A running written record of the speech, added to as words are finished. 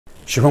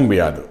శుభం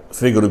బియాదు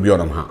శ్రీ గురుభ్యో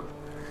నమః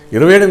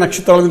 27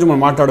 నక్షత్రాల గురించి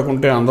మనం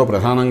మాట్లాడుకుంటే అందులో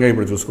ప్రధానంగా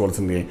ఇప్పుడు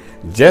చూసుకోవాల్సింది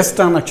జ్యేష్ఠ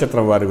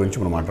నక్షత్రం వారి గురించి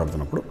మనం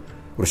మాట్లాడుతున్నప్పుడు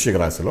వృశ్చిక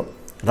రాశిలో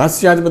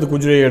రాశ్యాధిపతి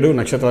కుజుడయ్యాడు,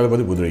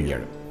 నక్షత్రాధిపతి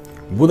బుధుడయ్యాడు.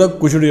 బుధ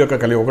కుజుడు యొక్క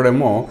కలిగి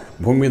ఒకడేమో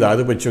భూమి మీద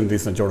ఆధిపత్యం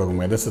తీసిన చోట ఒక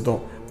మేధస్సుతో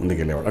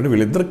ముందుకెళ్ళేవాడు. అంటే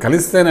వీళ్ళిద్దరు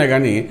కలిస్తేనే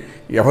కానీ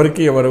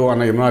ఎవరికి ఎవరు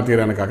అన్న ఎన్నో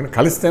తీరాన్ని కాకుండా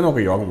కలిస్తేనే ఒక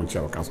యోగం వచ్చే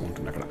అవకాశం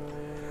ఉంటుంది అక్కడ.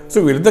 సో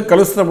వీళ్ళిద్దరు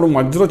కలుస్తున్నప్పుడు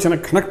మధ్యలో చిన్న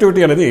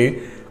కనెక్టివిటీ అనేది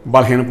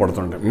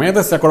బలహీనపడుతుంది.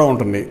 మేధస్సు ఎక్కడో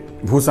ఉంటుంది,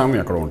 భూస్వామి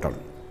ఎక్కడో ఉంటాడు.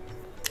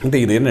 అంటే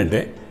ఇది ఏంటంటే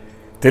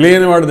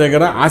తెలియని వాడి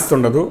దగ్గర ఆస్తి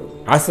ఉండదు,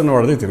 ఆస్తి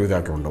ఉన్నవాడి దగ్గర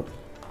తెలివితేటలు ఉండవు.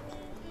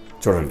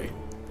 చూడండి,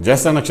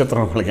 జ్యేష్ఠ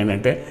నక్షత్రం వాళ్ళకి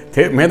ఏంటంటే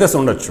మేధస్సు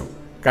ఉండొచ్చు,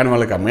 కానీ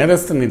వాళ్ళకి ఆ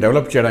మేధస్సుని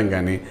డెవలప్ చేయడం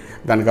కానీ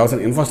దానికి కావాల్సిన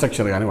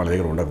ఇన్ఫ్రాస్ట్రక్చర్ కానీ వాళ్ళ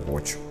దగ్గర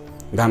ఉండకపోవచ్చు.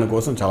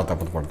 దానికోసం చాలా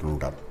తప్పదు పడుతూ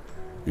ఉంటారు.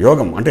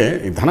 యోగం అంటే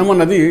ఈ ధనం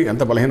అన్నది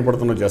ఎంత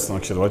బలహీనపడుతుందో జ్యేష్ఠ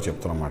నక్షత్రంలో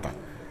చెప్తున్నమాట.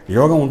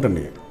 యోగం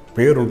ఉంటుంది,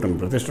 పేరు ఉంటుంది,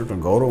 ప్రతిష్ట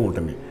ఉంటుంది, గౌరవం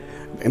ఉంటుంది.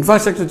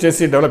 ఇన్ఫ్రాస్ట్రక్చర్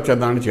చేసి డెవలప్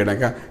చేద్దామని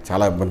చేయడానికి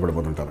చాలా ఇబ్బంది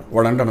పడిపోతుంటారు.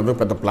 వాడు అంటున్నది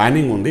పెద్ద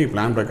ప్లానింగ్ ఉంది, ఈ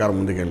ప్లాన్ ప్రకారం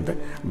ముందుకు వెళ్తే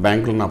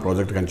బ్యాంకులో నా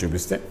ప్రాజెక్ట్ కానీ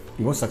చూపిస్తే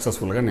ఇంకో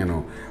సక్సెస్ఫుల్గా నేను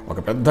ఒక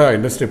పెద్ద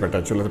ఇండస్ట్రీ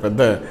పెట్టచ్చు, లేదా పెద్ద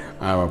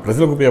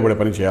ప్రజలకు ఉపయోగపడే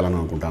పని చేయాలని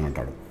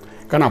అనుకుంటానంటాడు.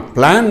 కానీ ఆ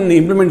ప్లాన్ని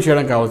ఇంప్లిమెంట్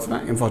చేయడానికి కావాల్సిన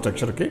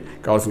ఇన్ఫ్రాస్ట్రక్చర్కి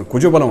కావాల్సిన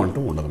కుజబలం అంటూ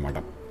ఉండదన్నమాట.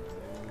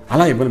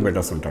 అలా ఇబ్బంది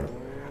పెట్టేస్తుంటాడు.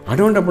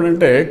 అటువంటిప్పుడు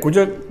అంటే కుజ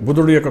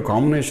బుధుడు యొక్క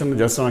కాంబినేషన్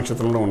జ్యేష్ఠ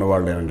నక్షత్రంలో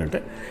ఉన్నవాళ్ళు ఏంటంటే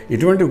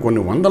ఇటువంటి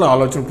కొన్ని వందల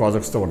ఆలోచన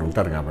ప్రాజెక్ట్స్తో వాళ్ళు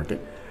ఉంటారు. కాబట్టి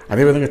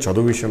అదేవిధంగా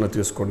చదువు విషయంలో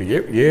తీసుకోండి,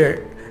 ఏ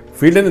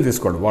ఫీల్డ్ అయినా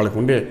తీసుకోండి, వాళ్ళకు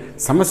ఉండే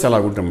సమస్య అలా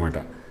ఉంటుందన్నమాట.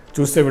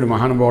 చూస్తే వీడు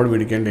మహానుభావుడు,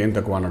 వీడికి ఏంటి ఏం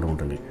తక్కువ అన్నట్టు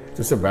ఉంటుంది.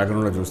 చూస్తే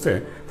బ్యాక్గ్రౌండ్లో చూస్తే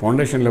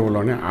ఫౌండేషన్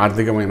లెవెల్లోనే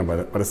ఆర్థికమైన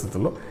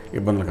పరిస్థితుల్లో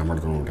ఇబ్బందులు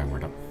కనబడుతూ ఉంటాయి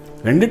అన్నమాట.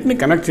 రెండింటిని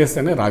కనెక్ట్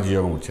చేస్తేనే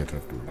రాజయోగం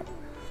వచ్చేటట్టు అనమాట.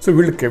 సో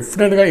వీళ్ళు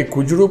డెఫినెట్గా ఈ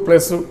కుజుడు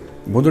ప్లస్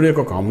బుధుడు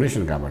యొక్క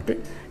కాంబినేషన్ కాబట్టి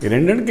ఈ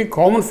రెండింటికి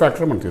కామన్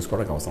ఫ్యాక్టర్ మనం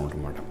తీసుకోవడానికి అవసరం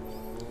ఉంటుందన్నమాట.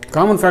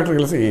 కామన్ ఫ్యాక్టర్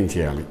కలిసి ఏం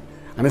చేయాలి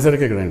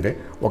అనేసరికి ఇక్కడంటే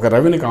ఒక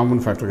రవిని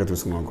కామన్ ఫ్యాక్టర్గా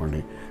తీసుకున్నాం అనుకోండి,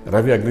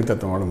 రవి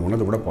అగ్నితత్వం వాడు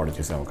ఉన్నది కూడా పాడు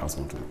చేసే అవకాశం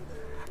ఉంటుంది.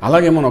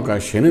 అలాగే మనం ఒక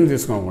శనిని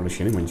తీసుకున్నాం అనుకోండి,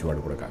 శని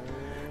మంచివాడు కూడా కాదు.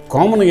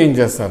 కామన్గా ఏం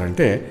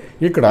చేస్తారంటే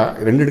ఇక్కడ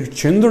రెండింటికి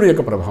చంద్రుడి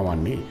యొక్క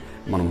ప్రభావాన్ని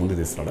మనం ముందు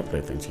తీసుకురావడానికి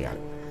ప్రయత్నం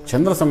చేయాలి.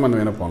 చంద్ర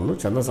సంబంధమైన పనులు,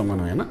 చంద్ర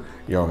సంబంధమైన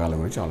యోగాల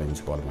గురించి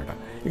ఆలోచించుకోవాలన్నమాట.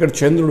 ఇక్కడ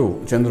చంద్రుడు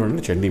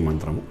అంటే చండీ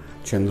మంత్రము,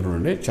 చంద్రుడు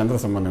అంటే చంద్ర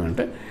సంబంధం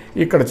అంటే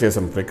ఇక్కడ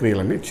చేసిన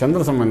ప్రక్రియలన్నీ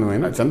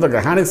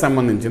చంద్రగ్రహానికి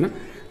సంబంధించిన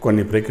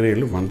కొన్ని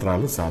ప్రక్రియలు,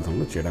 మంత్రాలు,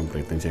 సాధనలు చేయడానికి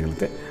ప్రయత్నం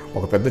చేయగలిగితే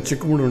ఒక పెద్ద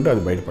చిక్కుముడి ఉంటే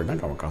అది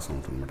బయటపడడానికి అవకాశం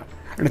ఉంటుందన్నమాట.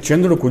 అంటే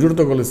చంద్రుడు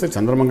కుజుడితో కలిస్తే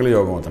చంద్రమంగళ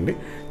యోగం అవుతుంది.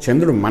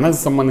 చంద్రుడు మనసు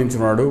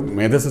సంబంధించిన వాడు,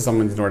 మేధస్సు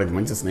సంబంధించిన వాడికి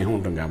మంచి స్నేహం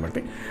ఉంటుంది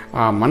కాబట్టి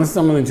ఆ మనసు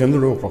సంబంధించిన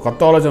చంద్రుడు ఒక కొత్త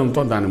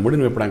ఆలోచనతో దాన్ని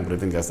ముడిని విప్పడానికి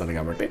ప్రయత్నం చేస్తాడు.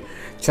 కాబట్టి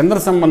చంద్ర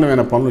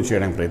సంబంధమైన పనులు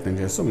చేయడానికి ప్రయత్నం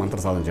చేస్తూ మంత్ర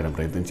సాధన చేయడానికి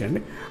ప్రయత్నం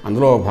చేయండి.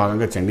 అందులో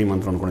భాగంగా చండీ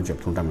మంత్రం కూడా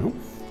చెప్తుంటాం మేము,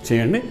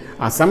 చేయండి.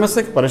 ఆ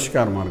సమస్యకి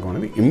పరిష్కార మార్గం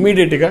అనేది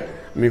ఇమ్మీడియట్గా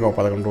మీకు ఒక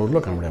 11 రోజుల్లో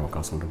కనబడే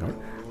అవకాశం ఉంటుంది. కాబట్టి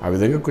ఆ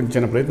విధంగా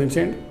కొంచెం ప్రయత్నం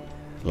చేయండి.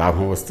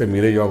 లాభం వస్తే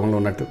మీరే యోగంలో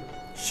ఉన్నట్టు.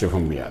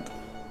 శుభం బియాదు.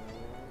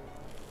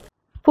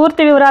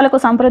 పూర్తి వివరాలకు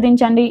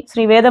సంప్రదించండి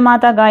శ్రీ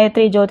వేదమాత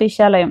గాయత్రి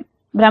జ్యోతిష్యాలయం,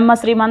 బ్రహ్మ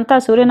శ్రీ మంతా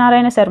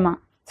సూర్యనారాయణ శర్మ,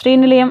 శ్రీ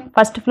నిలయం,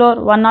 first floor,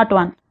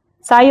 101,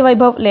 Sai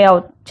Vaibhav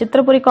layout,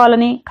 Chitrapuri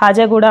colony,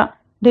 Khajaguda,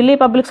 Delhi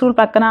public school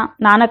పక్కన,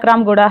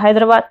 నానక్రామ్గుడ,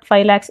 హైదరాబాద్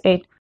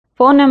 5,08,000.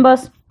 Phone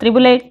numbers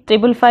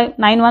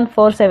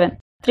 8885559147,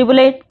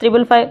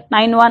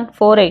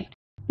 8855559148,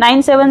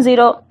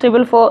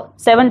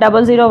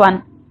 97044470001,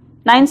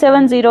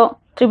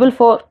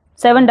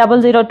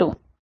 97044470002.